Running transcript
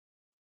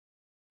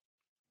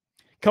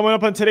Coming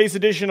up on today's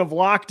edition of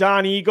Locked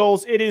On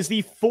Eagles, it is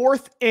the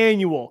 4th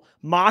annual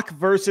Mock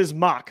versus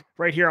Mock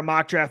right here on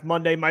Mock Draft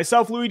Monday.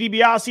 Myself, Louis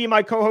DiBiase, and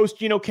my co-host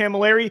Gino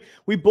Camilleri,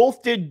 we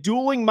both did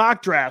dueling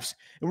mock drafts,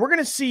 and we're going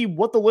to see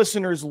what the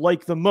listeners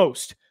like the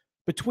most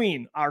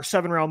between our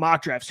 7-round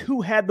mock drafts.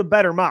 Who had the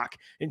better mock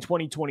in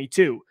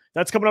 2022?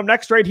 That's coming up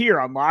next right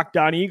here on Locked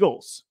On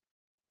Eagles.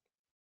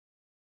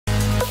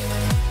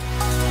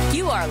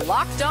 You are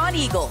Locked On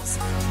Eagles,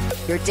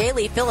 your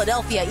daily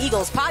Philadelphia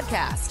Eagles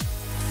podcast.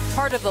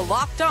 Part of the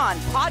Locked On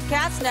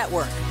Podcast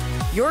Network,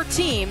 your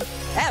team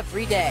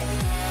every day.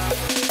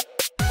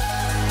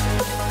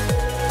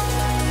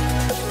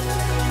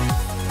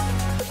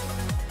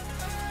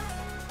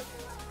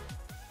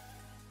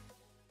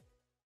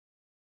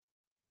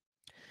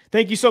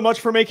 Thank you so much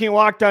for making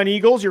Locked On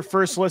Eagles your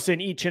first listen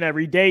each and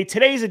every day.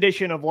 Today's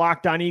edition of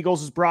Locked On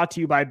Eagles is brought to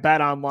you by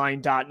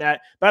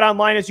BetOnline.net.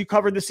 BetOnline has you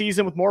covered the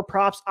season with more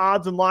props,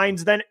 odds, and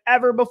lines than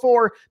ever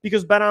before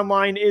because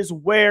BetOnline is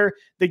where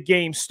the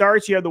game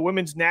starts. You have the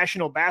Women's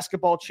National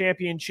Basketball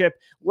Championship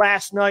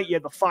last night. You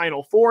had the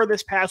Final Four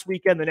this past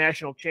weekend, the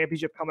National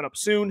Championship coming up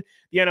soon.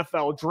 The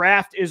NFL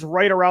Draft is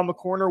right around the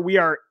corner. We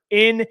are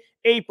in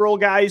April,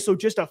 guys, so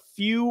just a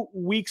few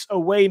weeks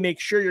away. Make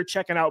sure you're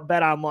checking out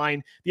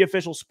BetOnline, the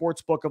official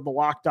sports book of the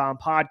Locked On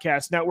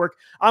Podcast Network.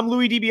 I'm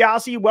Louis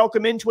DiBiase.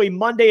 Welcome into a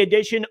Monday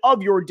edition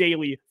of your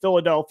daily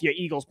Philadelphia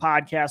Eagles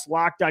podcast,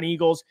 Locked On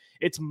Eagles.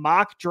 It's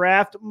Mock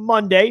Draft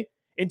Monday.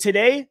 And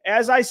today,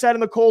 as I said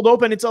in the cold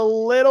open, it's a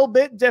little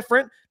bit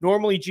different.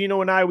 Normally,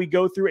 Gino and I, we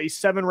go through a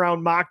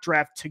 7-round mock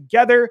draft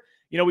together.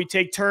 You know, we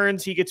take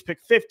turns. He gets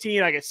picked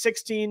 15. I get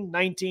 16,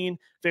 19,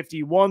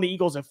 51. The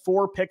Eagles have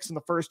 4 picks in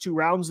the first 2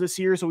 rounds this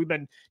year. So we've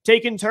been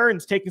taking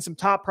turns, taking some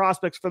top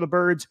prospects for the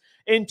Birds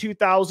in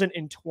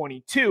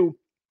 2022.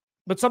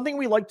 But something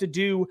we like to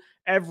do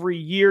every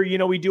year, you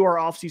know, we do our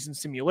offseason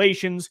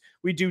simulations.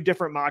 We do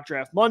different mock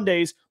draft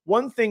Mondays.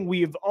 One thing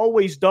we've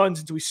always done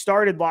since we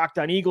started Locked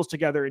On Eagles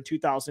together in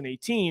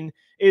 2018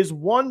 is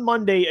one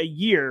Monday a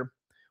year,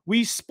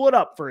 we split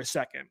up for a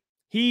second.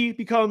 He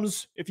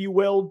becomes, if you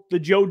will, the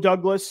Joe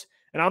Douglas,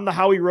 and I'm the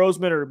Howie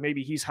Roseman, or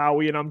maybe he's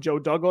Howie and I'm Joe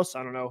Douglas.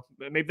 I don't know.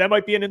 Maybe that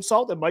might be an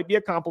insult. It might be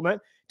a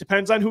compliment.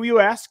 Depends on who you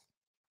ask.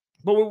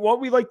 But what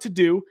we like to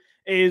do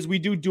is we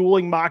do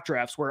dueling mock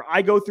drafts where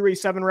I go through a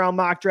 7-round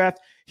mock draft.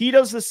 He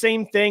does the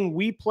same thing.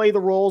 We play the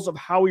roles of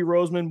Howie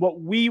Roseman, what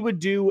we would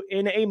do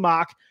in a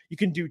mock. You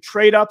can do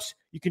trade-ups.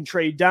 You can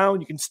trade down.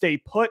 You can stay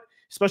put.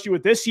 Especially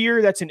with this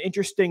year, that's an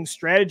interesting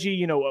strategy,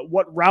 you know,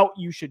 what route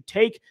you should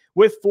take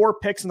with 4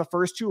 picks in the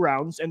first 2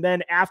 rounds. And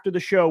then after the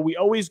show, we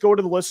always go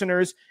to the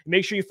listeners.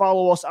 Make sure you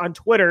follow us on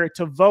Twitter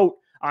to vote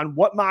on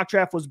what mock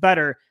draft was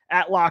better.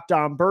 At Locked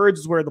On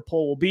Birds is where the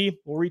poll will be.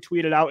 We'll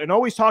retweet it out. And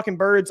always talking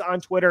Birds on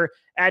Twitter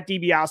at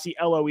DiBiase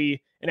LOE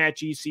and at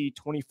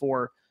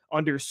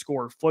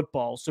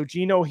GC24_football. So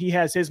Gino, he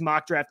has his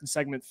mock draft in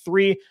segment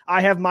 3. I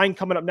have mine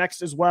coming up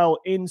next as well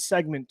in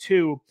segment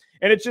 2.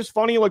 And it's just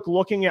funny, like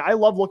I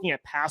love looking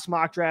at past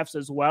mock drafts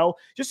as well,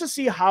 just to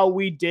see how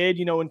we did,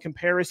 you know, in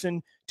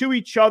comparison to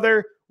each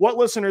other, what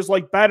listeners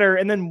like better,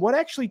 and then what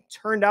actually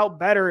turned out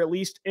better, at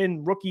least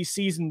in rookie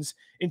seasons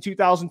in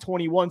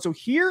 2021. So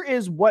here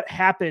is what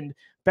happened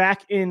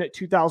back in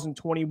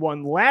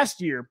 2021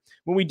 last year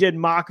when we did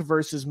mock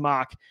versus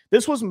mock.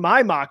 This was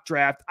my mock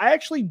draft. I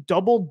actually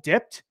double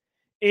dipped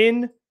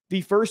in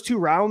the first 2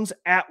 rounds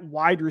at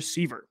wide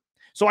receiver.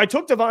 So I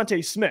took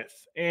Devontae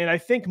Smith, and I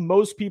think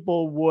most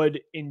people would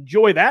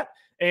enjoy that.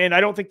 And I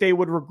don't think they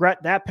would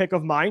regret that pick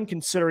of mine,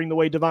 considering the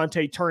way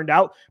Devontae turned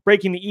out,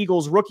 breaking the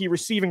Eagles' rookie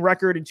receiving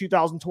record in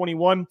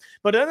 2021.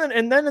 But then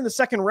in the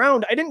second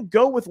round, I didn't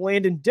go with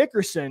Landon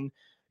Dickerson,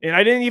 and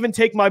I didn't even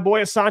take my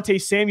boy Asante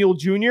Samuel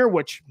Jr.,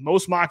 which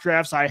most mock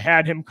drafts I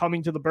had him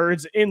coming to the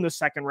Birds in the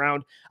second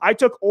round. I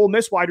took Ole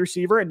Miss wide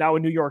receiver and now a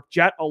New York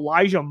Jet,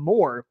 Elijah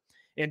Moore,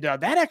 and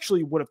that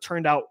actually would have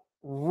turned out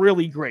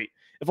really great.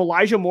 If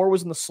Elijah Moore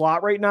was in the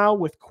slot right now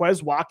with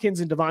Quez Watkins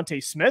and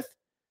Devontae Smith,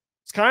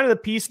 it's kind of the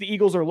piece the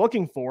Eagles are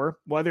looking for,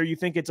 whether you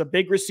think it's a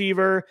big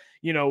receiver,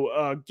 you know,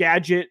 a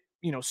gadget,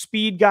 you know,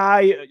 speed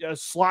guy, a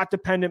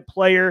slot-dependent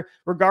player.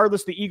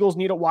 Regardless, the Eagles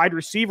need a wide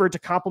receiver to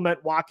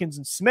complement Watkins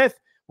and Smith.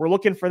 We're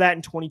looking for that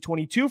in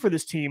 2022 for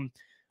this team.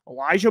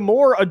 Elijah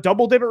Moore, a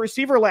double-digit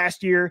receiver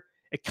last year,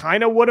 it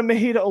kind of would have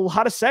made a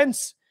lot of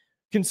sense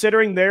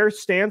considering their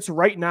stance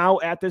right now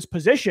at this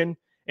position.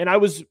 And I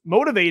was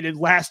motivated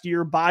last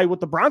year by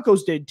what the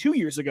Broncos did 2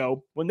 years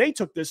ago when they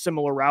took this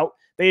similar route.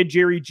 They had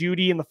Jerry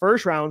Jeudy in the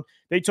first round.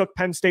 They took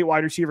Penn State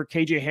wide receiver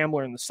KJ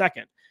Hamler in the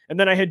second. And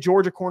then I had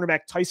Georgia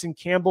cornerback Tyson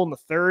Campbell in the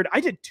third. I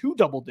did 2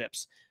 double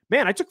dips.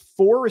 Man, I took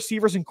 4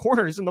 receivers and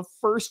corners in the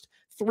first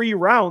 3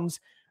 rounds.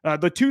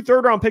 The 2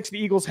 third-round picks the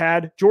Eagles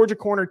had, Georgia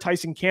corner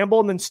Tyson Campbell,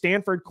 and then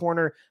Stanford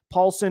corner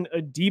Paulson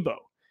Adebo.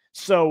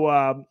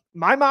 So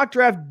my mock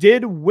draft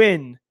did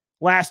win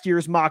last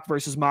year's mock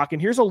versus mock.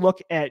 And here's a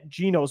look at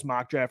Gino's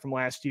mock draft from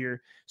last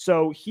year.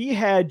 So he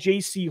had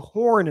J.C.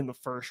 Horn in the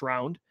first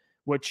round,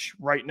 which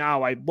right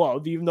now I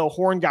love. Even though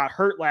Horn got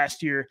hurt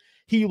last year,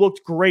 he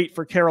looked great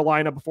for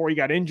Carolina before he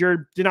got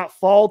injured. Did not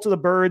fall to the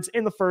birds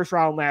in the first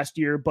round last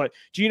year, but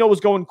Gino was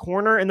going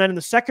corner. And then in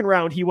the second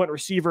round, he went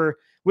receiver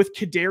with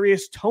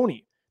Kadarius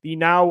Toney, the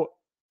now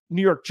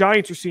New York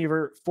Giants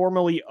receiver,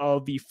 formerly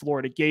of the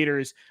Florida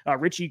Gators.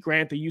 Richie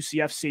Grant, the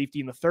UCF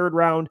safety, in the third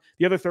round.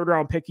 The other third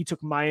round pick, he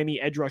took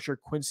Miami edge rusher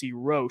Quincy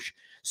Roche.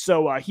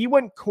 So he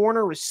went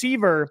corner,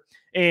 receiver,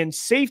 and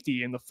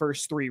safety in the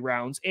first 3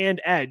 rounds, and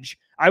edge.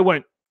 I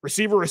went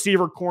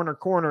receiver, corner,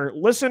 corner.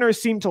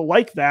 Listeners seem to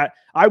like that.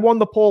 I won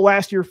the poll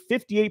last year,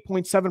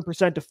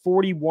 58.7% to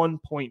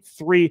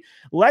 41.3%.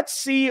 Let's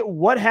see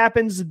what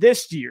happens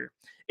this year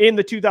in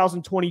the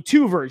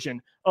 2022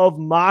 version of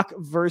mock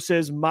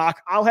versus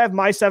mock. I'll have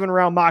my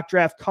 7-round mock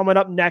draft coming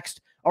up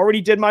next.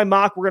 Already did my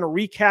mock. We're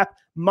going to recap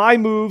my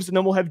moves, and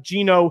then we'll have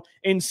Gino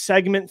in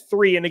segment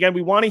 3. And again,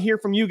 we want to hear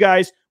from you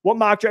guys. What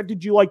mock draft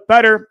did you like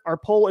better? Our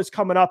poll is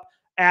coming up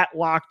at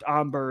Locked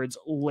On Birds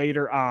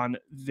later on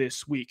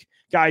this week.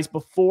 Guys,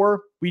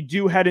 before we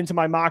do head into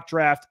my mock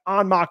draft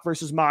on mock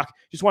versus mock,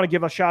 just want to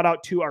give a shout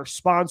out to our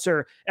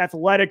sponsor,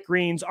 Athletic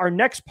Greens. Our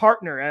next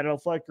partner at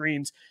Athletic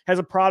Greens has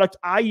a product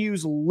I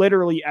use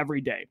literally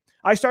every day.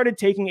 I started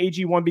taking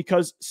AG1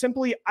 because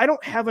simply I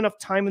don't have enough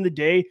time in the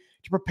day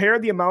to prepare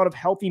the amount of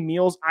healthy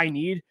meals I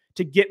need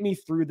to get me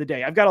through the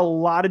day. I've got a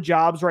lot of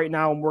jobs right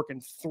now. I'm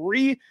working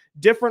 3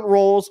 different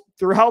roles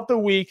throughout the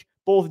week,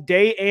 both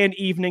day and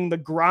evening. The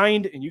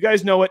grind, and you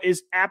guys know it,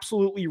 is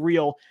absolutely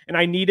real, and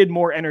I needed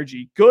more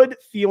energy, good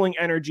feeling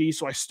energy.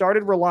 So I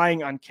started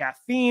relying on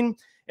caffeine,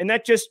 and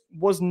that just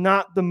was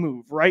not the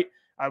move, right?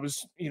 I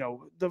was,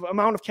 the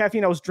amount of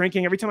caffeine I was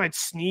drinking, every time I'd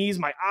sneeze,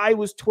 my eye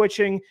was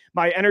twitching,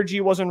 my energy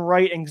wasn't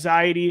right,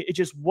 anxiety, it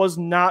just was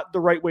not the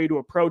right way to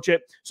approach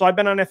it. So I've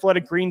been on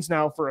Athletic Greens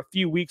now for a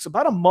few weeks,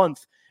 about a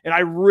month, and I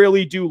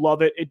really do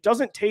love it. It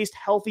doesn't taste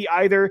healthy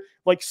either,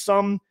 like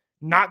some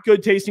not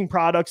good tasting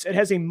products. It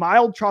has a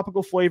mild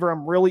tropical flavor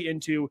I'm really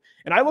into,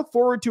 and I look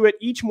forward to it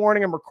each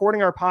morning. I'm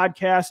recording our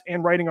podcast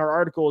and writing our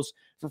articles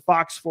for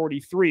Fox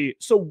 43.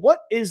 So what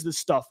is the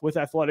stuff with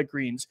Athletic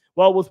Greens?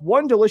 Well, with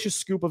 1 delicious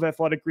scoop of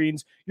Athletic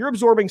Greens, you're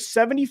absorbing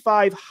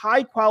 75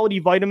 high-quality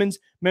vitamins,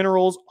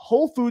 minerals,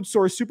 whole food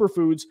source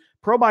superfoods,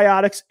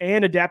 probiotics,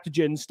 and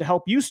adaptogens to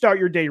help you start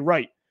your day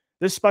right.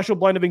 This special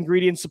blend of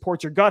ingredients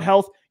supports your gut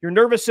health, your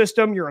nervous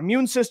system, your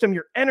immune system,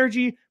 your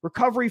energy,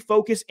 recovery,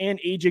 focus, and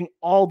aging,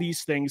 all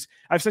these things.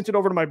 I've sent it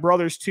over to my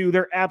brothers too.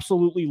 They're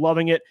absolutely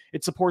loving it.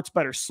 It supports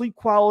better sleep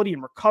quality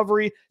and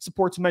recovery,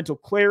 supports mental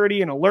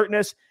clarity and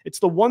alertness. It's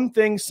the one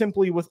thing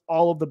simply with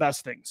all of the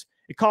best things.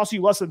 It costs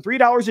you less than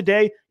 $3 a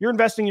day. You're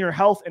investing in your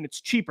health, and it's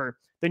cheaper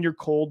than your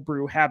cold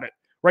brew habit.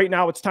 Right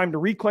now, it's time to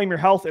reclaim your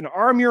health and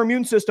arm your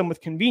immune system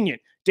with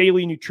convenient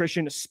daily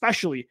nutrition,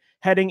 especially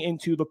heading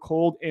into the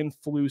cold and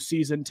flu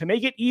season. To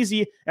make it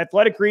easy,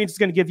 Athletic Greens is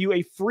going to give you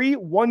a free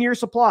 1-year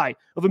supply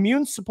of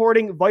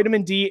immune-supporting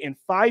vitamin D and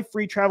 5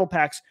 free travel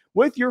packs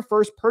with your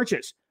first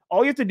purchase.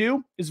 All you have to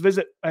do is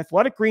visit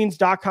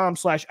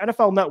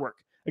athleticgreens.com/NFL Network.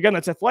 Again,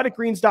 that's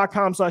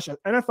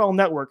athleticgreens.com/NFL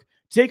Network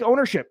to take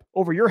ownership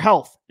over your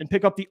health and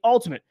pick up the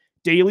ultimate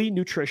daily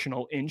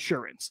nutritional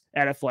insurance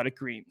at Athletic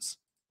Greens.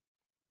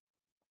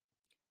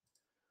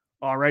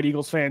 All right,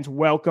 Eagles fans,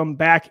 welcome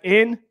back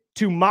in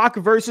to Mock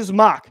versus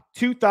Mock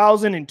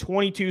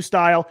 2022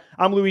 style.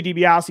 I'm Louis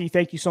DiBiase.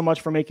 Thank you so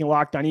much for making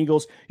Locked On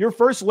Eagles your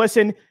first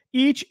listen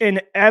each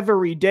and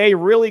every day.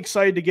 Really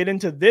excited to get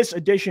into this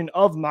edition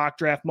of Mock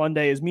Draft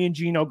Monday as me and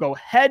Gino go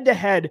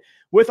head-to-head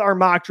with our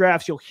mock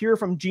drafts. You'll hear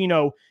from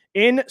Gino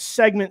in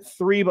segment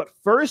 3, but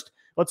first,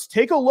 let's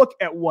take a look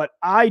at what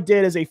I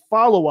did as a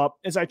follow-up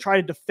as I try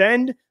to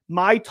defend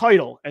my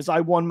title as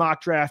I won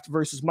mock draft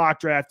versus mock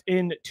draft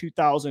in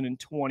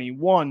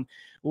 2021.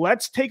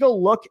 Let's take a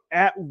look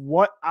at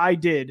what I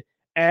did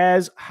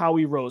as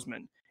Howie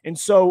Roseman. And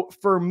so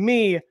for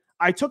me,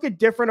 I took a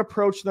different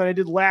approach than I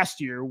did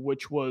last year,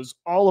 which was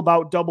all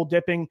about double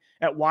dipping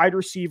at wide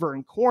receiver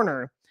and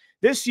corner.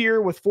 This year,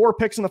 with 4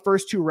 picks in the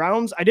first 2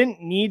 rounds, I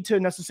didn't need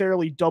to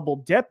necessarily double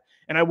dip,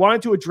 and I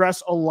wanted to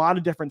address a lot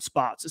of different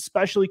spots,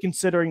 especially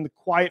considering the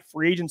quiet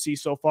free agency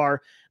so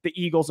far the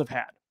Eagles have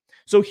had.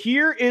 So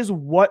here is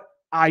what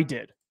I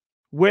did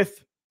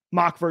with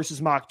Mock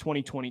versus Mock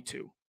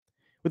 2022.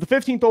 With the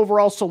 15th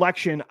overall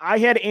selection, I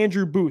had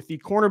Andrew Booth, the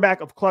cornerback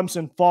of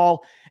Clemson,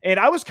 fall, and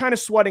I was kind of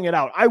sweating it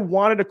out. I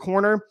wanted a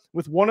corner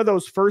with one of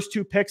those first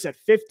 2 picks at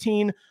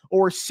 15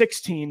 or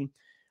 16.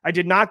 I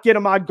did not get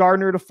Ahmad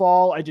Gardner to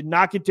fall. I did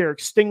not get Derek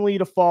Stingley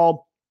to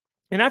fall.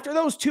 And after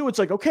those 2, it's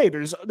like, okay,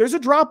 there's a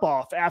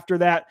drop-off after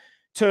that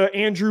to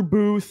Andrew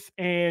Booth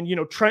and,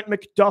 Trent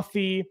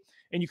McDuffie,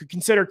 and you could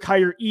consider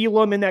Kyer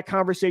Elam in that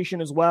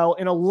conversation as well.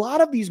 In a lot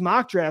of these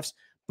mock drafts,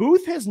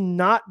 Booth has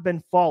not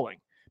been falling.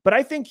 But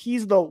I think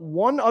he's the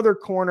one other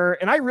corner,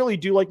 and I really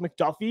do like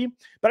McDuffie.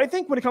 But I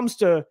think when it comes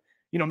to,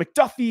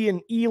 McDuffie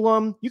and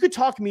Elam, you could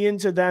talk me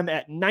into them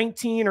at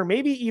 19 or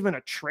maybe even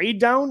a trade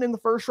down in the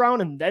first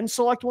round and then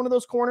select one of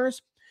those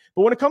corners.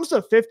 But when it comes to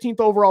the 15th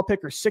overall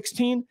pick or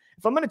 16,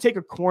 if I'm going to take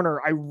a corner,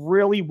 I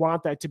really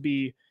want that to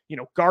be,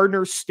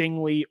 Gardner,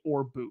 Stingley,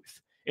 or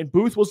Booth. and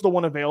Booth was the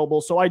one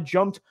available. So I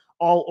jumped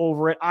all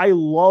over it. I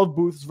love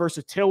Booth's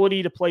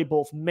versatility to play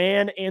both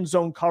man and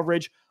zone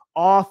coverage,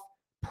 off,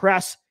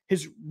 press.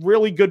 His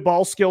really good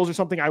ball skills are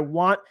something I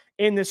want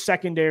in this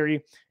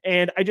secondary.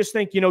 And I just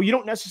think, you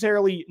don't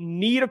necessarily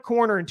need a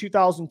corner in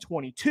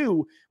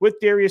 2022 with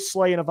Darius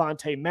Slay and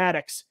Avonte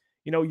Maddox.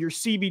 Your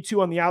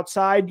CB2 on the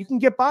outside, you can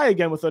get by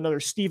again with another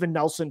Steven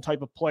Nelson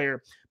type of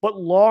player. But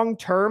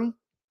long-term,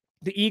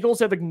 the Eagles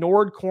have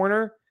ignored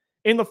corner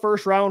in the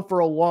first round for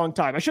a long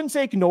time. I shouldn't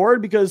say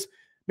ignored, because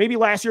maybe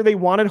last year they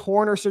wanted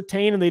Horn or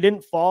Surtain and they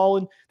didn't fall,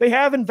 and they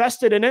have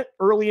invested in it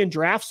early in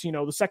drafts.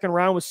 The second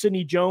round was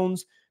Sidney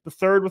Jones, the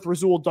third with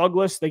Rasul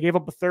Douglas. They gave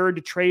up a third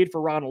to trade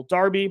for Ronald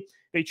Darby.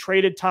 They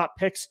traded top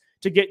picks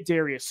to get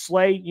Darius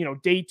Slay,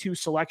 day 2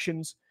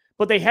 selections.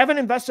 But they haven't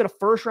invested a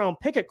first-round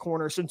pick at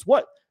corner since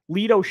what?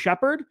 Lito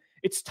Shepherd?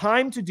 It's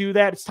time to do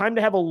that. It's time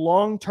to have a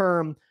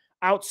long-term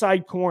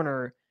outside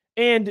corner.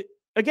 And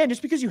again,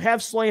 just because you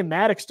have Slay and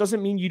Maddox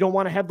doesn't mean you don't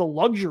want to have the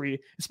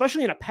luxury,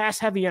 especially in a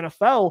pass-heavy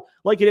NFL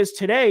like it is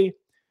today,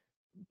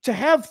 to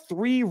have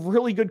 3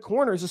 really good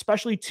corners,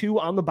 especially 2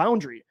 on the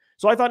boundary.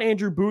 So I thought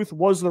Andrew Booth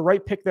was the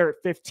right pick there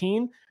at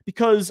 15,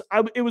 because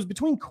it was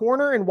between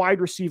corner and wide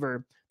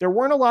receiver. There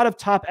weren't a lot of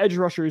top edge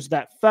rushers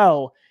that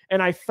fell,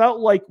 and I felt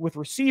like with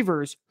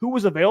receivers who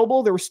was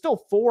available, there were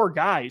still 4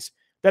 guys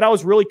that I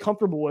was really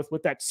comfortable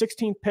with that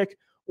 16th pick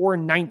or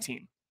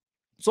 19.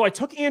 So I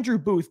took Andrew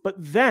Booth, but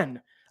then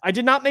I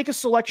did not make a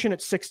selection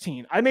at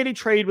 16. I made a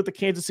trade with the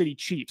Kansas City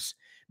Chiefs.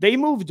 They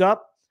moved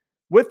up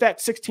with that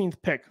 16th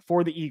pick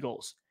for the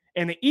Eagles.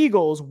 And the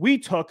Eagles, we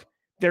took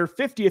their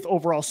 50th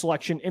overall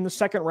selection in the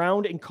second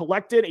round and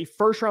collected a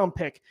first-round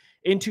pick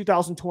in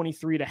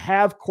 2023 to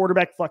have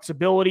quarterback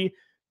flexibility.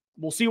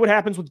 We'll see what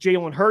happens with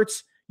Jalen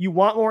Hurts. You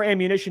want more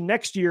ammunition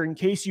next year in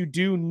case you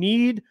do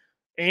need,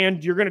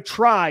 and you're going to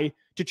try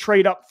to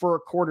trade up for a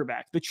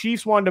quarterback. The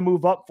Chiefs wanted to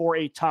move up for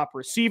a top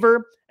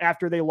receiver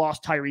after they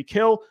lost Tyreek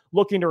Hill,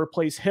 looking to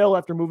replace Hill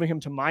after moving him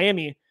to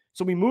Miami.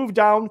 So we move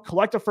down,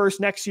 collect a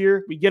first next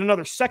year. We get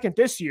another second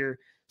this year,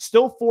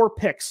 still 4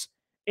 picks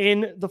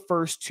in the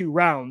first 2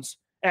 rounds.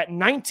 At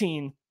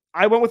 19,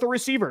 I went with a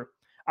receiver.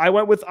 I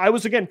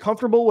was again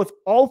comfortable with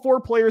all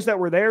 4 players that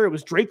were there. It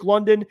was Drake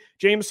London,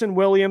 Jameson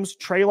Williams,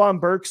 Treylon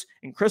Burks,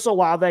 and Chris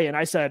Olave. And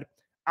I said,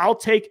 I'll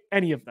take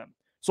any of them.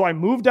 So I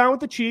moved down with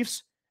the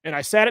Chiefs, and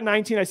I sat at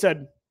 19. I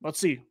said, let's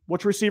see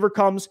which receiver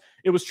comes.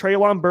 It was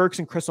Treylon Burks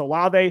and Chris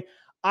Olave.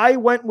 I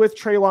went with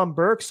Treylon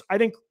Burks. I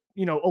think,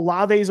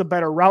 Olave is a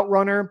better route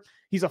runner.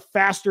 He's a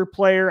faster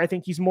player. I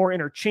think he's more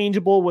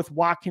interchangeable with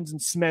Watkins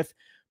and Smith.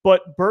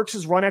 But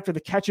Burks' run after the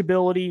catch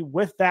ability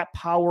with that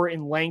power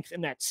and length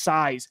and that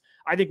size,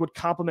 I think would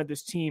complement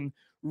this team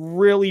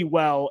really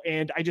well.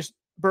 And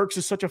Burks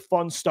is such a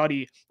fun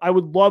study. I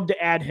would love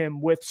to add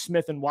him with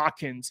Smith and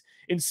Watkins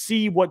and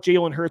see what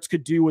Jalen Hurts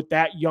could do with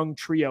that young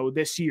trio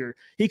this year.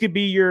 He could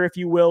be your, if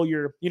you will,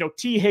 your,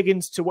 T.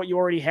 Higgins to what you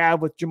already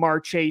have with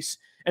Jamar Chase.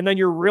 And then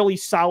your really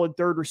solid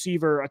third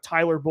receiver, a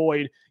Tyler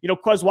Boyd.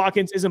 Quez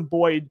Watkins isn't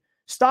Boyd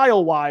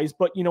style-wise,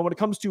 but, when it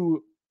comes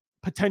to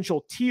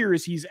potential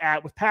tiers he's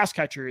at with pass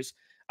catchers,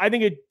 I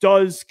think it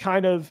does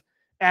kind of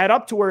add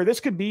up to where this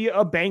could be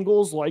a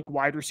Bengals-like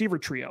wide receiver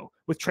trio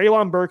with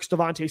Treylon Burks,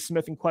 Devontae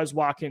Smith, and Quez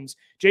Watkins.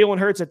 Jalen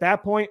Hurts at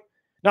that point,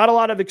 not a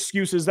lot of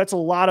excuses. That's a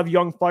lot of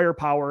young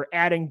firepower,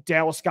 adding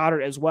Dallas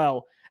Goedert as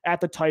well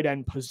at the tight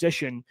end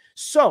position.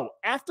 So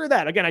after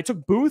that, again, I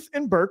took Booth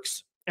and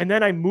Burks, and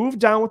then I moved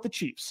down with the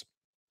Chiefs.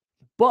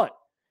 But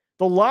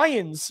the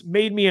Lions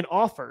made me an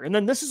offer. And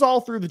then this is all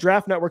through the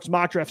Draft Network's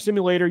mock draft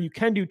simulator. You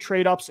can do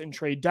trade ups and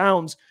trade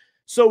downs.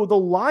 So the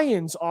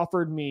Lions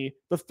offered me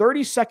the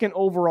 32nd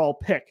overall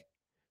pick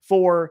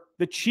for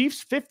the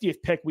Chiefs'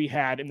 50th pick we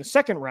had in the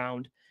second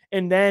round,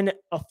 and then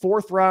a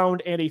 4th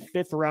round and a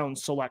 5th round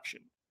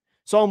selection.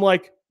 So I'm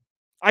like,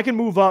 I can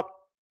move up,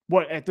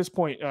 at this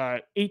point,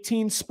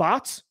 18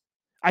 spots.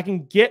 I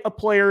can get a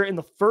player in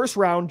the first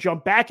round,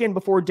 jump back in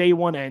before day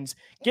 1 ends,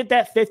 get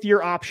that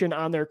 5th-year option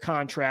on their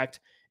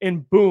contract,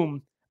 and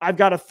boom, I've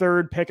got a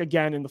 3rd pick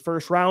again in the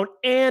first round,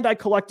 and I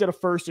collected a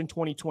 1st in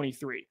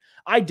 2023.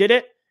 I did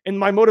it, and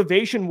my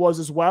motivation was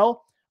as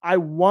well, I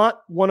want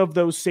one of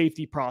those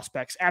safety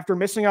prospects. After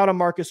missing out on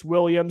Marcus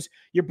Williams,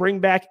 you bring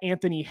back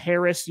Anthony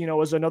Harris,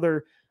 as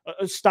another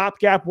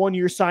stopgap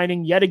 1-year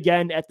signing yet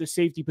again at the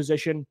safety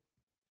position.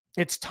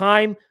 It's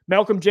time.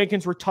 Malcolm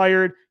Jenkins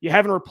retired. You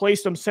haven't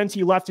replaced him since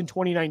he left in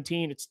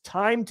 2019. It's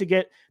time to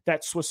get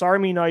that Swiss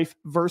Army knife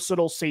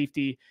versatile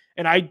safety.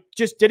 And I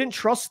just didn't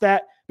trust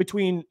that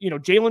between,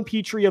 Jalen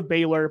Petrie of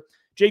Baylor,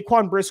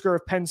 Jaquan Brisker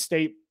of Penn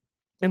State,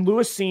 and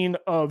Lewis Cine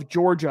of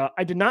Georgia.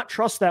 I did not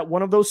trust that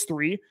one of those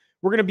 3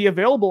 were going to be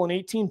available in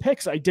 18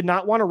 picks. I did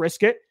not want to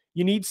risk it.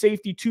 You need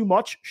safety too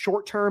much,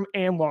 short-term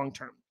and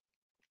long-term.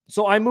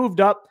 So I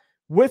moved up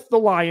with the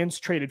Lions,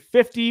 traded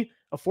 50,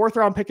 a 4th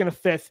round pick, and a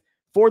 5th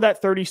for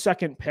that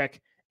 32nd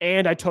pick,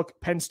 and I took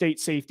Penn State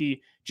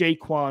safety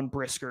Jaquan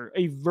Brisker,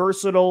 a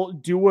versatile,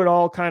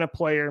 do-it-all kind of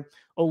player,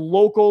 a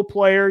local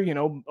player.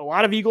 A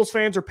lot of Eagles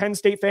fans or Penn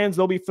State fans,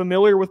 they'll be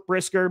familiar with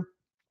Brisker.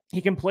 He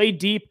can play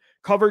deep,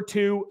 cover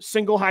 2,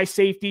 single high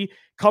safety,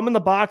 come in the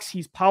box.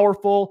 He's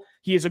powerful.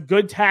 He is a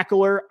good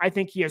tackler. I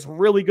think he has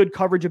really good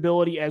coverage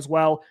ability as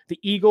well. The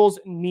Eagles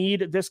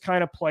need this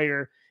kind of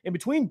player. In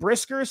between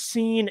Brisker,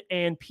 Seen,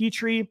 and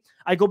Petrie,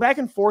 I go back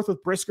and forth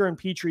with Brisker and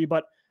Petrie,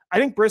 but I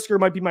think Brisker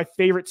might be my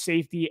favorite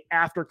safety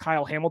after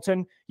Kyle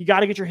Hamilton. You got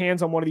to get your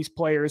hands on one of these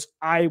players.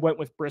 I went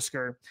with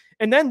Brisker.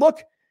 And then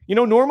look,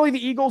 normally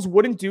the Eagles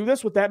wouldn't do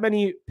this with that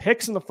many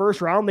picks in the first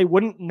round. They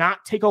wouldn't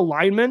not take a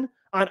lineman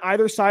on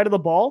either side of the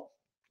ball.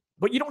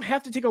 But you don't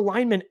have to take a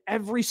lineman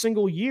every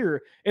single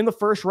year in the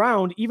first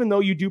round, even though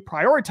you do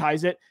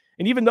prioritize it.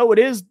 And even though it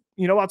is,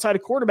 outside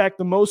of quarterback,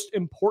 the most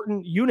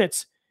important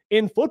units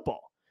in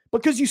football,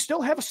 because you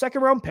still have a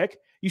second round pick.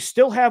 You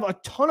still have a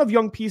ton of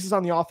young pieces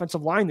on the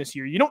offensive line this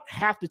year. You don't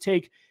have to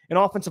take an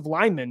offensive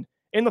lineman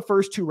in the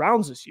first 2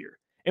 rounds this year.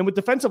 And with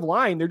defensive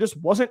line, there just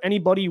wasn't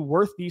anybody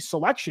worth these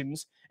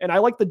selections. And I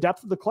like the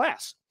depth of the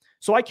class.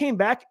 So I came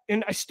back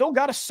and I still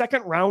got a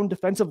second round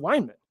defensive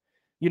lineman.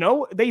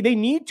 They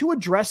need to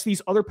address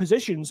these other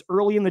positions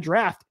early in the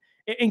draft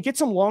and get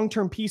some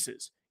long-term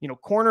pieces.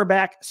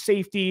 Cornerback,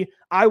 safety.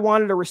 I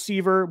wanted a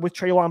receiver with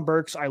Treylon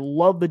Burks. I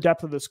love the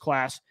depth of this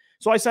class.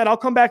 So I said, I'll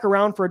come back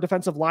around for a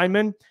defensive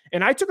lineman.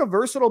 And I took a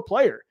versatile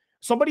player,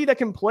 somebody that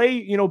can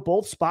play,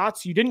 both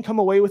spots. You didn't come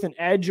away with an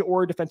edge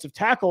or a defensive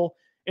tackle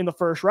in the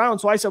first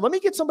round. So I said, let me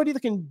get somebody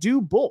that can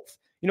do both.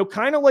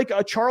 Kind of like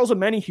a Charles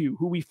Omenihu,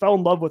 who we fell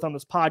in love with on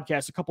this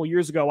podcast a couple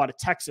years ago out of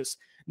Texas,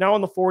 now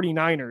on the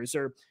 49ers,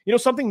 or,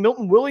 something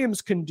Milton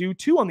Williams can do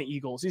too on the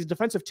Eagles. He's a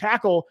defensive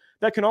tackle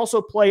that can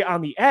also play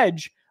on the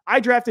edge. I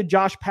drafted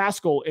Josh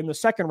Paschal in the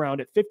second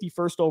round at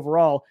 51st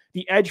overall,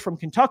 the edge from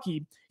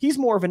Kentucky. He's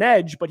more of an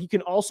edge, but he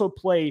can also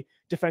play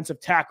defensive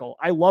tackle.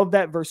 I love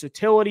that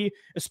versatility,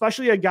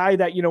 especially a guy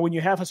that, when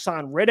you have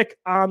Hassan Riddick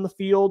on the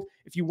field,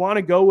 if you want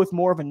to go with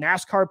more of a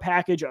NASCAR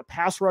package, a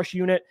pass rush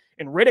unit,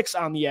 and Riddick's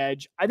on the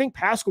edge, I think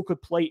Paschal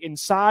could play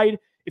inside.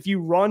 If you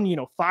run,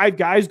 5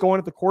 guys going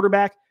at the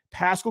quarterback,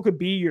 Paschal could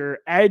be your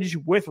edge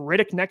with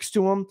Riddick next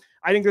to him.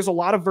 I think there's a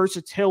lot of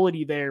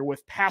versatility there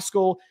with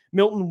Paschal,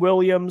 Milton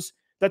Williams.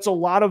 That's a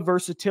lot of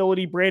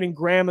versatility. Brandon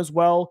Graham as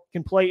well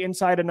can play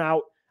inside and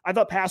out. I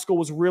thought Paschal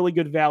was really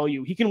good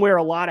value. He can wear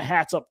a lot of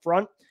hats up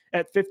front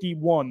at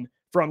 51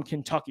 from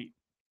Kentucky.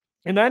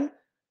 And then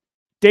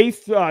day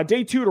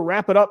 2 to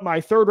wrap it up, my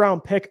third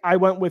round pick, I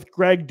went with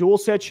Greg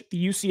Dulcich,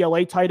 the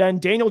UCLA tight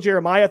end. Daniel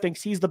Jeremiah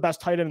thinks he's the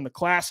best tight end in the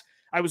class.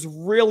 I was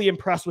really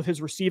impressed with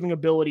his receiving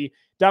ability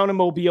down in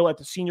Mobile at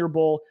the Senior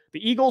Bowl.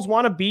 The Eagles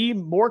want to be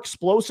more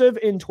explosive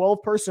in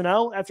 12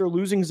 personnel after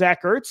losing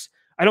Zach Ertz.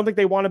 I don't think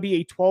they want to be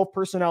a 12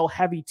 personnel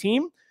heavy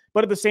team,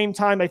 but at the same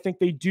time, I think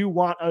they do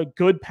want a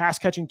good pass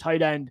catching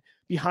tight end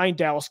behind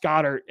Dallas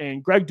Goedert,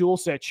 and Greg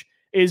Dulcich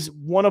is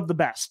one of the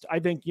best. I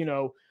think,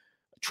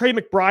 Trey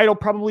McBride will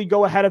probably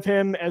go ahead of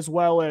him as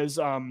well as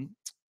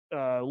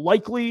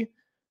Likely,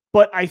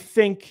 but I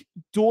think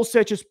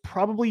Dulcich is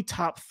probably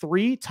top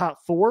 3, top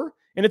 4.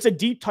 And it's a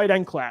deep tight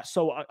end class.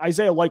 So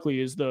Isaiah Likely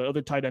is the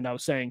other tight end I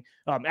was saying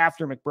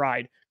after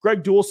McBride.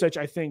 Greg Dulcich,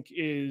 I think,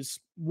 is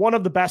one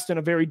of the best in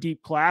a very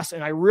deep class.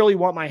 And I really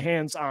want my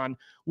hands on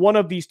one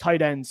of these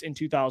tight ends in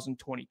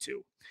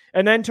 2022.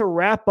 And then to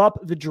wrap up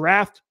the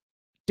draft,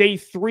 day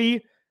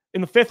 3, in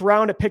the 5th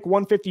round at pick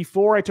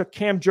 154, I took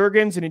Cam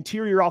Jurgens, an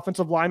interior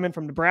offensive lineman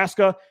from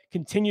Nebraska,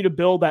 continue to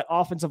build that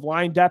offensive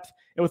line depth.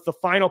 And with the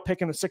final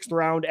pick in the 6th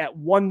round at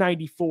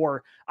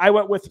 194, I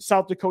went with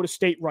South Dakota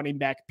State running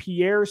back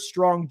Pierre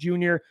Strong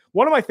Jr.,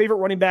 one of my favorite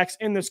running backs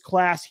in this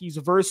class. He's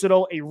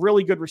versatile, a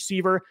really good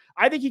receiver.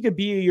 I think he could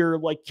be your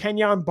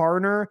Kenyon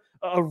Barner,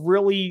 a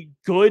really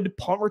good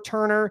punt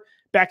returner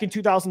back in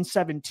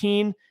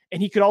 2017.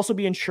 And he could also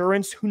be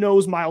insurance. Who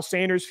knows Miles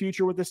Sanders'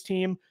 future with this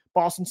team?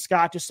 Boston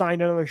Scott just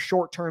signed another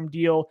short-term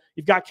deal.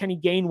 You've got Kenny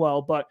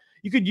Gainwell, but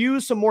you could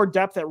use some more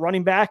depth at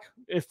running back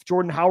if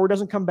Jordan Howard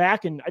doesn't come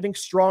back. And I think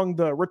Strong,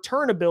 the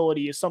return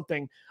ability is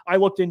something I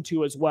looked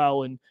into as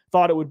well and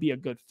thought it would be a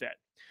good fit.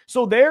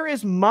 So there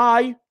is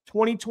my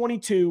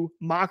 2022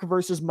 mock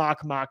versus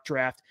mock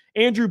draft.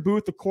 Andrew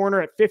Booth, the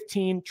corner, at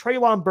 15.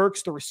 Treylon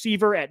Burks, the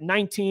receiver, at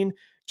 19.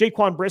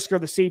 Jaquan Brisker,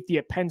 the safety,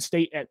 at Penn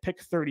State at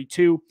pick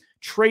 32.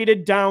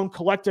 Traded down,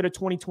 collected a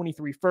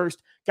 2023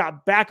 first,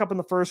 got back up in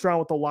the first round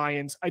with the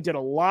Lions. I did a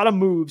lot of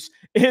moves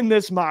in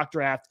this mock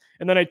draft.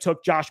 And then I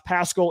took Josh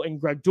Paschal and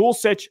Greg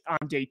Dulcich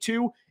on day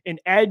 2, an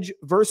edge,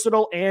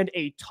 versatile, and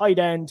a tight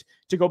end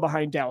to go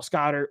behind Dallas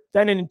Goedert.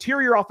 Then an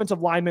interior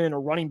offensive lineman and a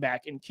running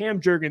back in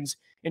Cam Jurgens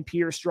and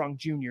Pierre Strong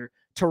Jr.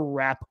 to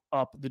wrap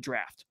up the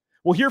draft.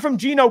 We'll hear from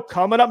Gino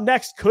coming up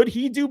next. Could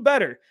he do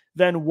better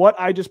than what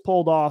I just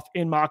pulled off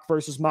in mock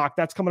versus mock?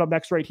 That's coming up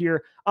next right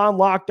here on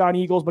Locked On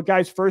Eagles. But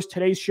guys, first,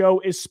 today's show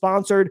is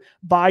sponsored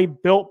by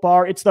Built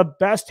Bar. It's the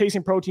best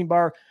tasting protein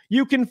bar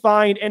you can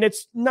find, and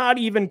it's not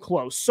even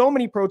close. So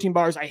many protein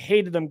bars, I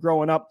hated them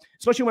growing up,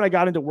 especially when I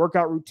got into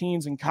workout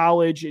routines in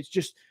college. It's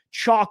just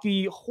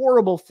chalky,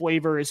 horrible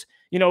flavors.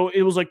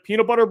 It was like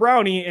peanut butter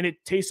brownie, and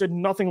it tasted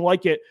nothing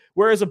like it.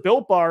 Whereas a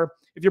Built Bar,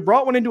 If you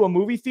brought one into a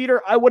movie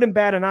theater, I wouldn't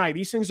bat an eye.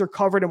 These things are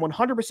covered in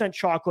 100%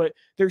 chocolate.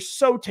 They're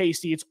so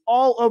tasty. It's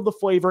all of the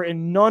flavor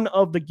and none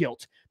of the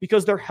guilt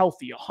because they're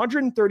healthy.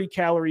 130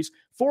 calories,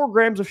 4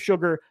 grams of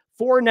sugar,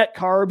 4 net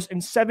carbs,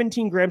 and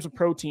 17 grams of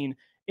protein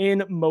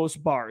in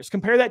most bars.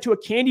 Compare that to a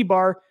candy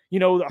bar,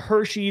 the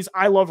Hershey's,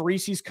 I love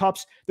Reese's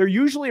cups. They're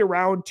usually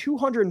around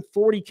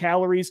 240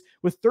 calories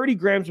with 30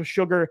 grams of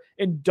sugar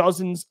and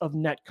dozens of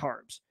net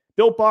carbs.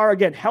 Built Bar,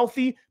 again,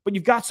 healthy, but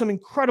you've got some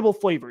incredible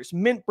flavors.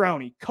 Mint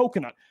brownie,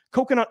 coconut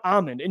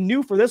almond, and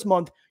new for this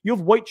month, you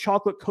have white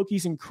chocolate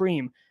cookies and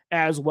cream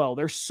as well.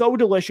 They're so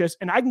delicious,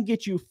 and I can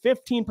get you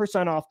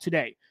 15% off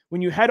today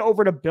when you head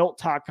over to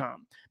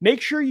Built.com. Make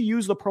sure you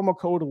use the promo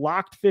code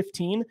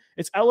LOCKED15.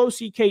 It's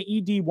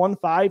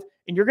LOCKED15,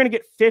 and you're going to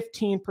get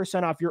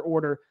 15% off your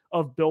order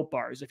of Built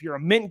Bars. If you're a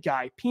mint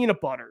guy,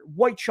 peanut butter,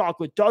 white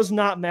chocolate, does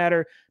not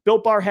matter.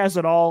 Built Bar has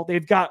it all.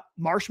 They've got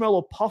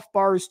marshmallow puff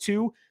bars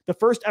too. The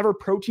first ever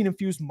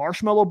protein-infused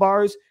marshmallow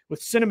bars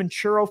with cinnamon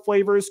churro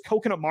flavors,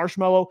 coconut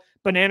marshmallow,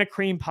 banana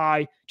cream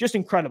pie. Just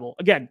incredible.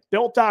 Again,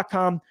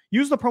 Built.com.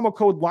 Use the promo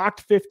code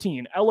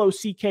LOCKED15,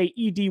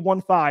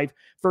 LOCKED15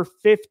 for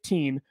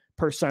 15%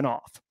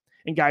 off.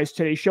 And guys,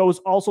 today's show is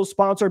also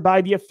sponsored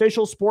by the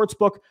official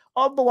sportsbook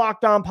of the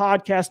Locked On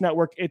Podcast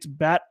Network. It's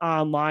Bet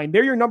Online.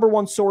 They're your number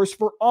one source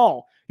for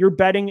all your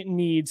betting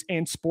needs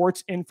and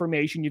sports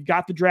information. You've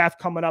got the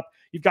draft coming up.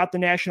 You've got the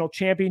national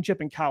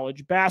championship in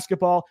college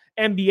basketball.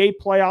 NBA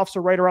playoffs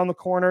are right around the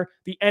corner.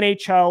 The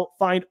NHL.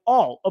 Find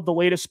all of the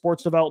latest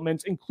sports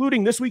developments,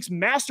 including this week's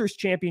Masters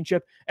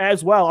Championship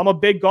as well. I'm a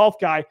big golf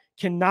guy.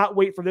 Cannot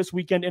wait for this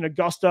weekend in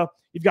Augusta.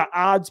 You've got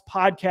odds,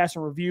 podcasts,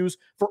 and reviews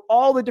for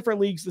all the different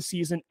leagues this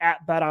season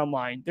at Bet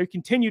Online. They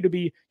continue to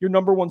be your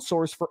number one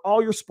source for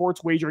all your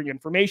sports wagering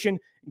information,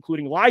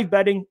 including live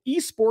betting,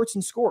 esports,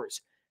 and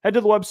scores. Head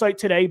to the website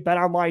today,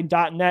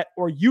 betonline.net,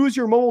 or use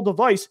your mobile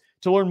device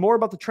to learn more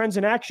about the trends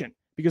in action,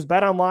 because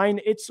Bet Online,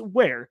 it's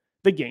where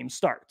the game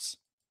starts.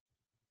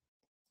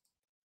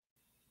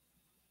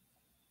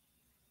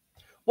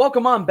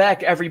 Welcome on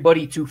back,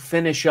 everybody, to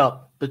finish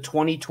up the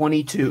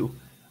 2022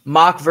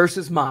 Mock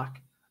versus Mock.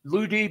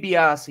 Lou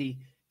DiBiase,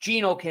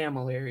 Gino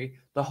Camilleri,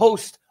 the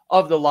host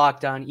of the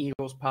Locked On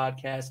Eagles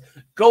podcast,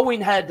 going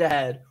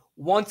head-to-head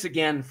once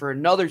again for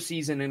another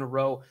season in a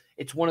row.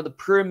 It's one of the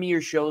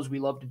premier shows we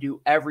love to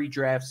do every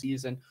draft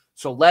season.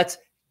 So let's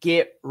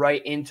get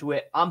right into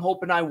it. I'm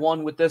hoping I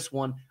won with this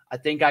one. I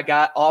think I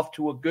got off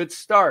to a good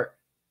start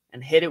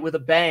and hit it with a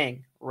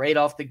bang right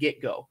off the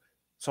get-go.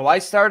 So I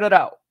started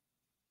out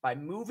by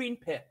moving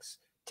picks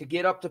to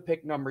get up to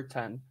pick number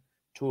 10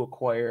 to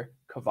acquire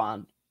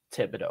Kayvon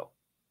Thibodeaux,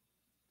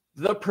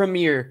 the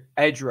premier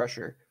edge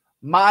rusher,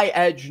 my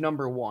edge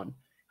number 1.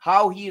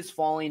 How he is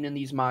falling in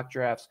these mock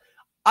drafts,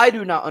 I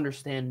do not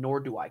understand, nor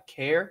do I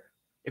care.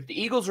 If the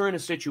Eagles are in a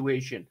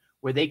situation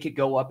where they could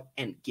go up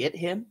and get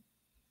him,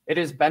 it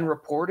has been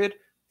reported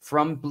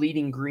from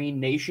Bleeding Green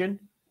Nation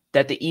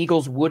that the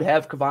Eagles would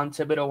have Kayvon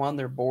Thibodeaux on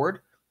their board.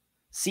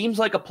 Seems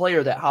like a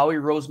player that Howie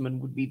Roseman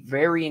would be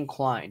very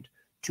inclined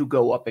to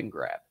go up and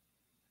grab.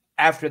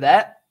 After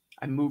that,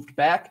 I moved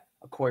back,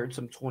 acquired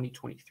some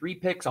 2023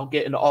 picks. I'll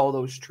get into all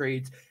those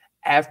trades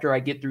after I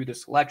get through the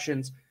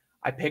selections.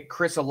 I picked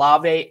Chris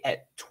Olave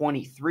at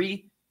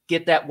 23,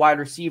 get that wide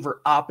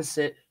receiver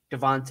opposite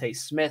Devontae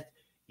Smith.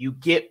 You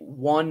get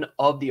one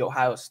of the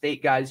Ohio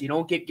State guys. You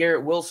don't get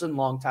Garrett Wilson,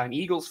 longtime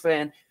Eagles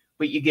fan,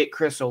 but you get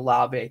Chris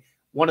Olave,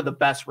 one of the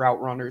best route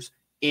runners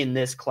in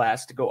this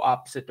class, to go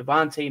opposite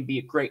Devontae and be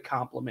a great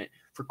compliment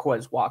for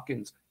Quez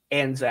Watkins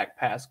and Zach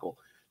Pascal.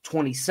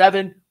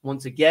 27,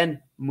 once again,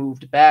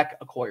 moved back,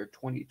 acquired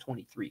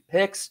 2023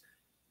 picks.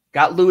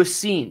 Got Lewis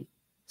Cine,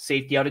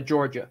 safety out of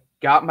Georgia.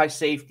 Got my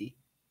safety.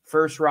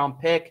 First-round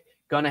pick.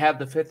 Going to have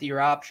the fifth-year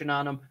option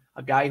on him.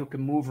 A guy who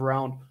can move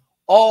around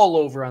all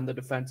over on the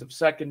defensive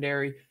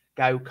secondary.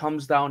 Guy who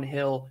comes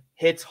downhill,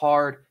 hits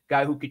hard.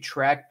 Guy who could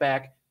track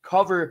back,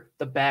 cover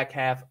the back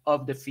half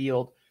of the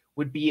field.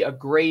 Would be a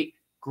great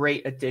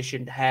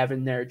addition to have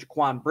in there.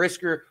 Jaquan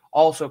Brisker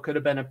also could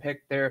have been a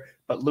pick there,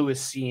 but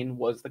Lewis Cine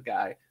was the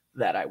guy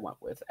that I went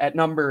with. At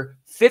number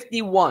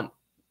 51,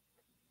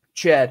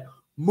 Chad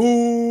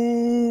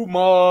Muma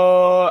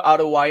out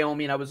of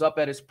Wyoming. I was up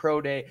at his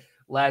pro day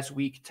last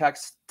week.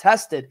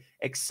 Tested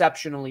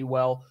exceptionally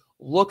well.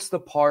 Looks the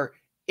part.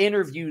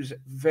 Interviews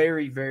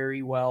very,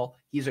 very well.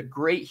 He's a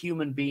great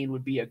human being.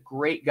 Would be a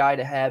great guy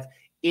to have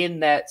in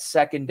that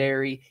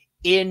secondary,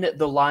 in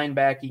the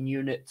linebacking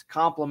unit to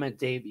complement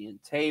Davian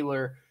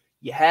Taylor.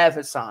 You have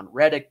Hassan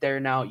Reddick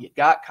there now. You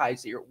got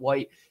Kaiser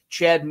White.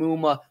 Chad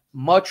Muma,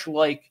 much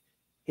like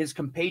his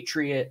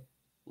compatriot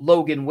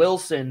Logan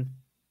Wilson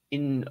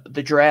in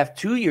the draft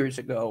 2 years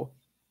ago,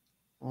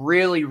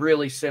 really,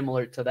 really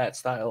similar to that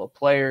style of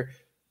player.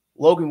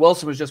 Logan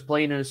Wilson was just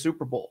playing in a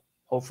Super Bowl.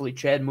 Hopefully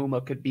Chad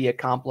Muma could be a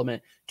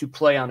compliment to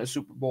play on a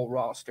Super Bowl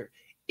roster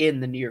in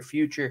the near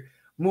future.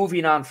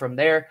 Moving on from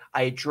there,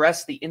 I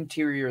addressed the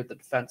interior of the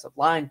defensive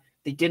line.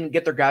 They didn't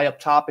get their guy up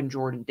top in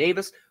Jordan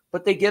Davis,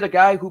 but they get a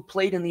guy who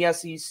played in the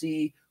SEC,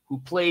 who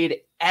played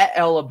at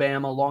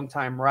Alabama,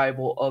 longtime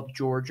rival of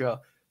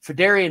Georgia.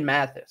 Phidarian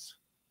Mathis.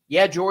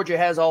 Yeah, Georgia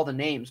has all the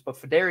names, but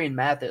Phidarian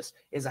Mathis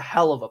is a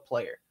hell of a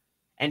player.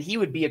 And he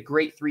would be a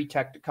great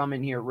 3-tech to come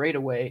in here right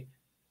away,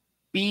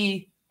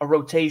 be a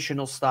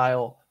rotational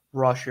style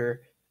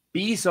rusher,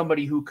 be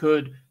somebody who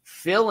could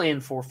fill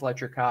in for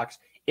Fletcher Cox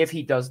if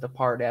he does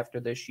depart after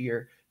this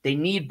year. They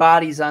need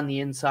bodies on the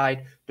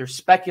inside. They're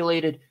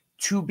speculated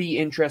to be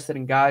interested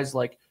in guys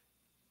like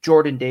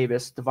Jordan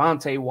Davis,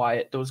 Devontae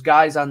Wyatt, those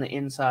guys on the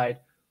inside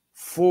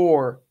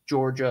for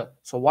Georgia.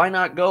 So why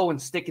not go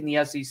and stick in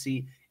the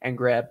SEC and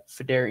grab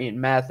Phidarian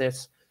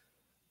Mathis?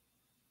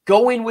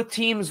 Going with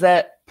teams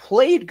that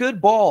played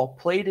good ball,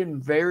 played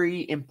in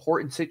very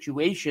important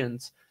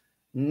situations,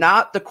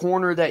 not the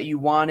corner that you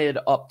wanted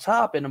up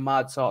top in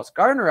Ahmad Sauce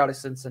Gardner out of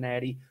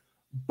Cincinnati,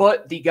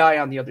 but the guy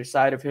on the other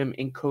side of him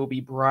in Kobe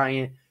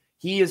Bryant.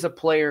 He is a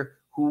player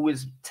who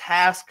was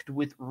tasked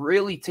with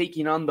really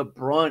taking on the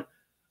brunt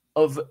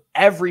of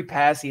every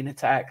passing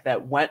attack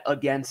that went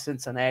against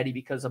Cincinnati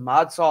because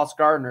Ahmad Sauce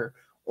Gardner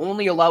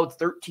only allowed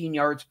 13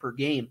 yards per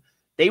game.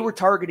 They were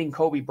targeting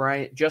Kobe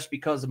Bryant just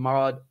because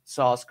Ahmad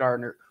Sauce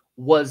Gardner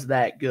was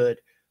that good.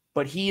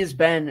 But he has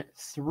been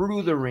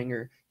through the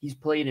ringer. He's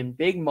played in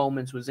big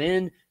moments, was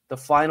in the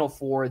Final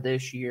Four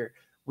this year,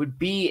 would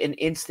be an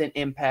instant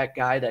impact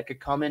guy that could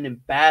come in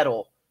and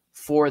battle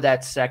for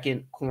that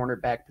second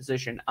cornerback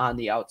position on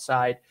the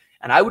outside.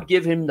 And I would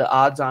give him the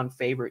odds-on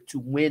favorite to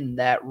win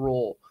that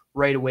role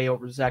right away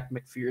over Zach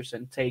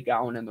McPherson, Tay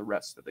Gowan, and the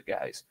rest of the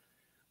guys.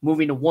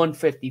 Moving to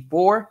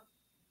 154,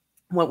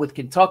 went with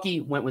Kentucky,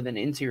 went with an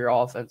interior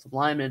offensive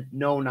lineman.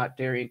 No, not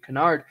Darian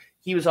Kennard.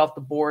 He was off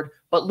the board.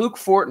 But Luke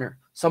Fortner,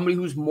 somebody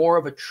who's more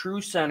of a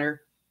true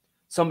center,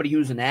 somebody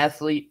who's an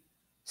athlete,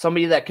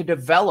 somebody that could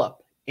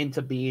develop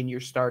into being your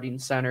starting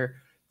center.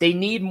 They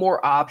need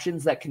more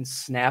options that can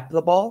snap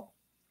the ball.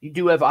 You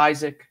do have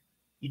Isaac.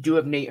 You do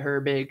have Nate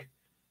Herbig.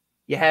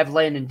 You have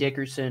Landon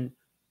Dickerson.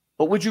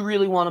 But would you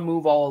really want to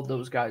move all of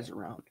those guys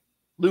around?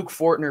 Luke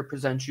Fortner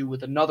presents you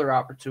with another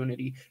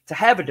opportunity to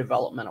have a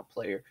developmental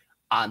player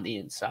on the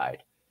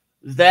inside.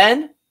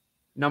 Then,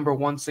 number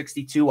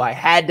 162, I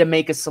had to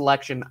make a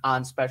selection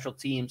on special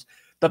teams.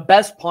 The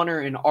best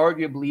punter in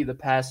arguably the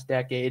past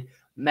decade,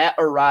 Matt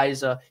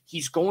Ariza.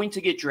 He's going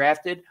to get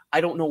drafted.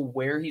 I don't know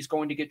where he's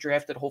going to get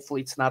drafted.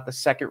 Hopefully it's not the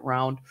second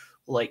round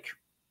like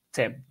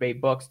Tampa Bay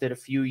Bucks did a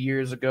few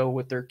years ago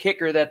with their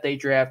kicker that they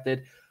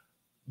drafted.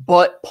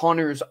 But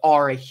punters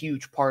are a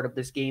huge part of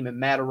this game, and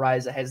Matt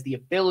Ariza has the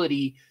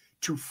ability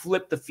to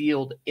flip the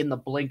field in the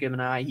blink of an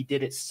eye. He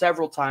did it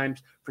several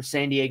times for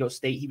San Diego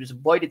State. He was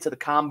invited to the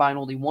Combine,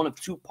 only one of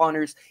 2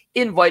 punters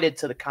invited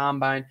to the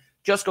Combine.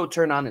 Just go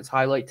turn on his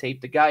highlight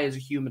tape. The guy is a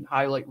human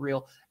highlight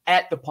reel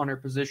at the punter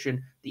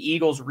position. The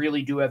Eagles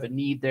really do have a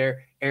need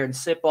there. Aaron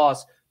Sipos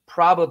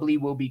probably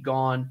will be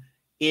gone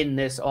in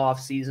this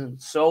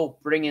offseason, so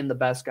bring in the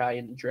best guy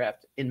in the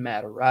draft in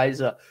Matt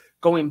Ariza.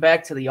 Going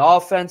back to the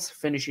offense,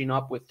 finishing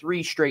up with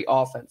 3 straight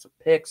offensive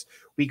picks,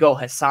 we go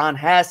Hassan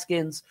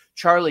Haskins,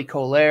 Charlie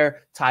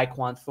Collier,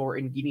 Tyquan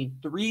Thornton, getting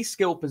 3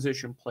 skill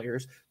position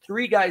players,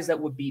 3 guys that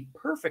would be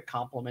perfect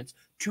complements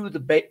to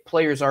the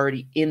players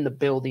already in the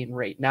building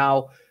right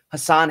now.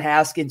 Hassan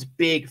Haskins,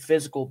 big,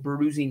 physical,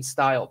 bruising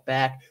style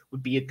back,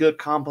 would be a good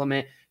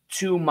complement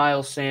to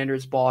Miles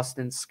Sanders,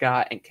 Boston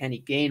Scott, and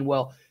Kenny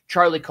Gainwell.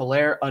 Charlie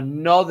Collier,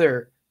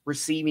 another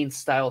receiving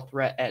style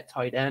threat at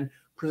tight end,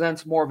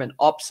 presents more of an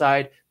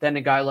upside than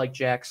a guy like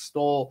Jack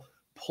Stoll,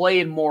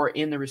 playing more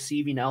in the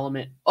receiving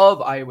element of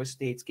Iowa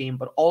State's game,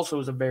 but also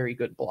is a very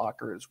good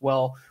blocker as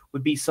well.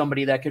 Would be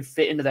somebody that could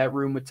fit into that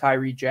room with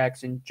Tyree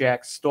Jackson,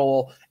 Jack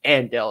Stoll,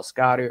 and Dallas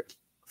Goedert.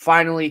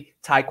 Finally,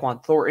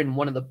 Tyquan Thornton,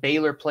 one of the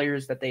Baylor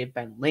players that they have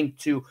been linked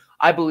to.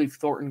 I believe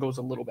Thornton goes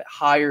a little bit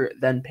higher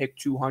than pick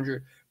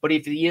 200, but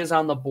if he is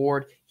on the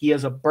board, he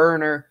is a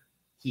burner,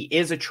 he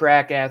is a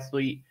track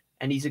athlete,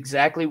 and he's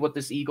exactly what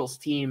this Eagles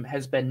team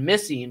has been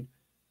missing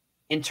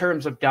in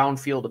terms of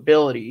downfield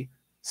ability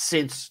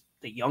since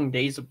the young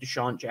days of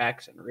Deshaun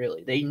Jackson,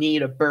 really. They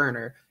need a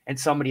burner and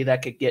somebody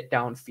that could get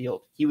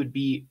downfield. He would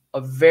be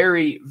a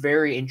very,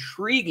 very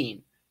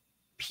intriguing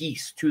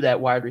piece to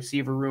that wide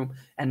receiver room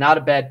and not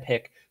a bad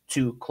pick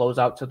to close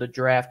out to the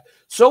draft.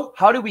 So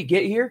how did we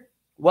get here?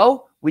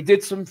 Well, we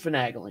did some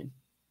finagling.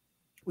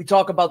 We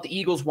talk about the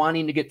Eagles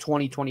wanting to get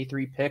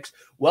 2023 picks.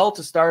 Well,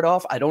 to start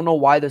off, I don't know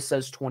why this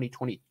says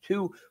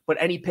 2022, but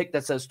any pick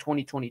that says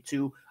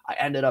 2022, I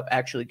ended up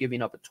actually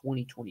giving up a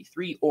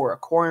 2023 or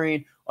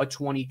acquiring a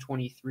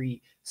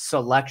 2023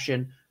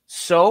 selection.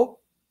 So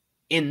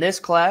in this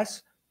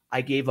class,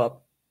 I gave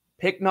up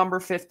pick number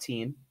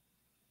 15,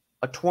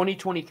 a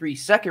 2023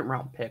 second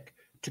round pick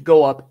to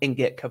go up and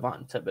get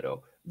Kayvon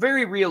Thibodeaux.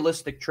 Very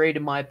realistic trade,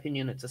 in my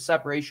opinion. It's a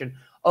separation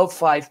of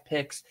 5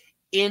 picks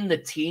in the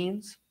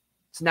teens.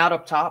 It's not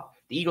up top.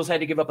 The Eagles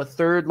had to give up a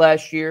third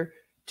last year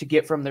to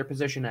get from their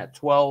position at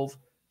 12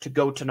 to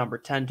go to number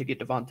 10 to get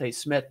Devontae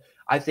Smith.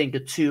 I think a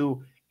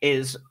 2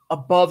 is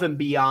above and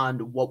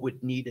beyond what would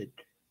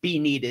be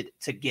needed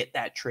to get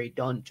that trade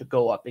done to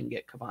go up and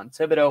get Kayvon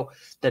Thibodeaux.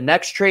 The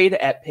next trade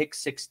at pick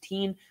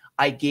 16,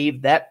 I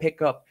gave that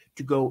pickup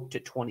to go to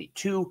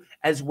 22,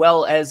 as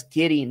well as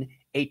getting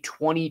a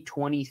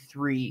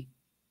 2023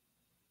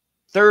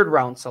 third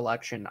round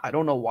selection. I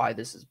don't know why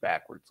this is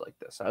backwards like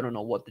this. I don't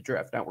know what the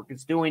Draft Network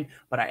is doing,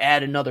 but I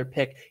add another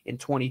pick in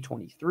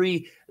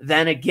 2023.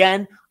 Then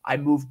again, I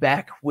move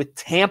back with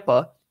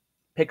Tampa,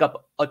 pick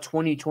up a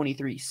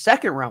 2023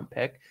 second round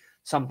pick,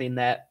 something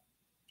that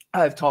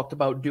I've talked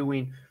about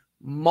doing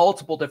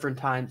multiple different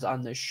times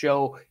on this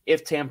show.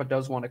 If Tampa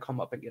does want to come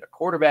up and get a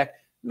quarterback,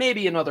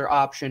 maybe another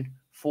option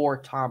for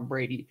Tom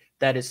Brady.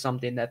 That is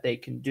something that they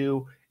can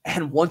do.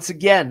 And once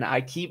again,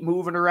 I keep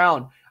moving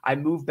around. I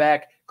move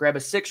back, grab a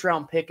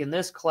 6th-round pick in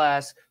this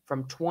class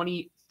from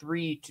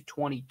 23 to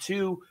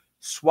 22,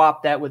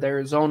 swap that with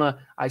Arizona.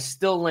 I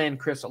still land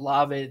Chris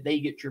Olave. They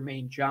get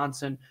Jermaine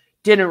Johnson.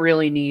 Didn't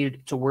really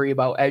need to worry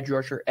about edge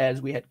rusher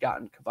as we had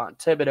gotten Kayvon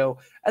Thibodeaux.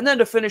 And then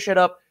to finish it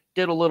up,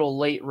 did a little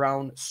late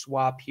round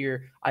swap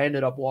here. I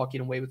ended up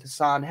walking away with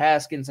Hassan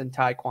Haskins and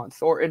Tyquan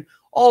Thornton,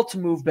 all to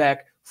move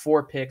back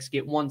 4 picks,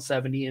 get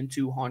 170 and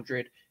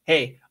 200.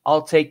 Hey,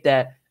 I'll take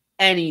that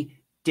any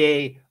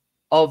day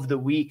of the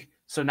week.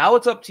 So now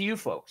it's up to you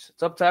folks.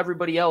 It's up to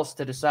everybody else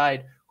to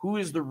decide who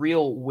is the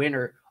real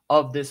winner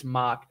of this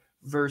mock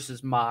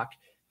versus mock.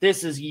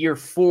 This is year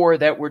 4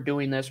 that we're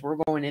doing this. We're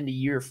going into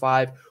year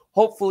 5.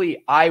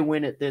 Hopefully I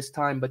win it this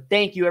time, but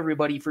thank you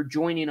everybody for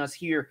joining us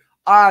here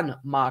on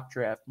Mock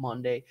Draft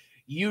Monday.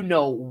 You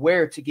know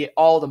where to get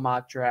all the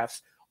mock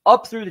drafts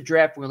up through the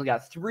draft. We only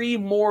got 3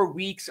 more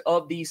weeks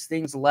of these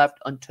things left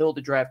until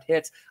the draft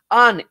hits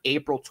on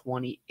April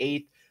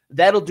 28th.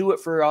 That'll do it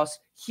for us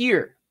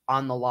here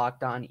on the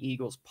Locked On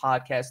Eagles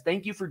podcast.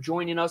 Thank you for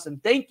joining us,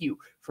 and thank you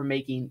for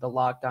making the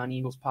Locked On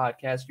Eagles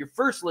podcast your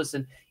first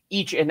listen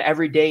each and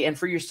every day. And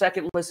for your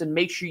second listen,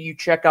 make sure you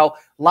check out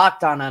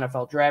Locked On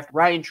NFL Draft.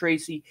 Ryan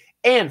Tracy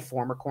and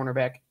former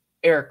cornerback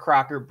Eric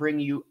Crocker bring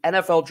you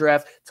NFL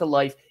Draft to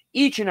life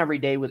each and every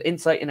day with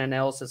insight and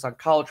analysis on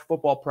college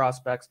football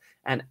prospects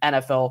and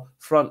NFL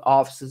front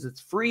offices.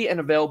 It's free and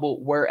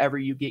available wherever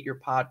you get your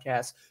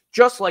podcasts,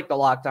 just like the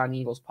Locked On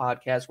Eagles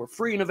podcast. We're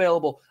free and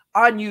available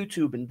on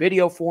YouTube in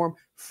video form,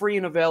 free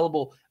and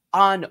available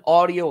on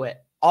audio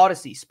at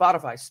Odyssey,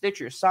 Spotify,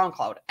 Stitcher,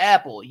 SoundCloud,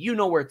 Apple. You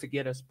know where to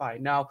get us by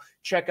now.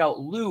 Check out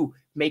Lou.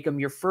 Make him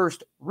your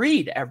first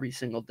read every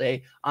single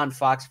day on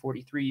Fox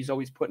 43. He's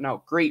always putting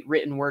out great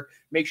written work.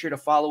 Make sure to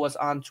follow us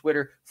on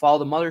Twitter. Follow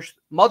the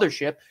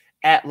mothership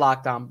at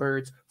Locked On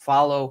Birds.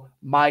 Follow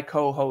my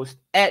co-host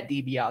at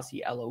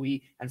DiBiase-LOE,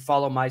 and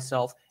follow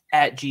myself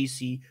at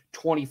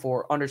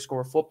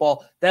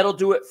GC24_football. That'll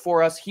do it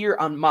for us here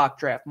on Mock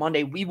Draft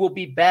Monday. We will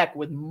be back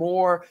with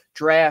more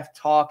draft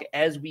talk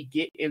as we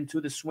get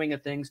into the swing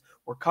of things.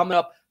 We're coming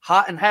up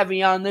hot and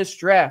heavy on this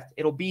draft.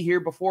 It'll be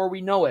here before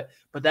we know it,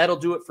 but that'll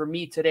do it for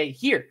me today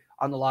here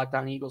on the Locked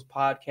On Eagles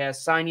podcast.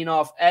 Signing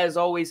off, as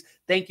always,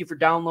 thank you for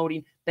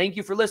downloading. Thank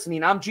you for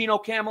listening. I'm Gino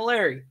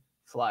Camilleri.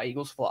 Fly,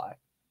 Eagles, fly.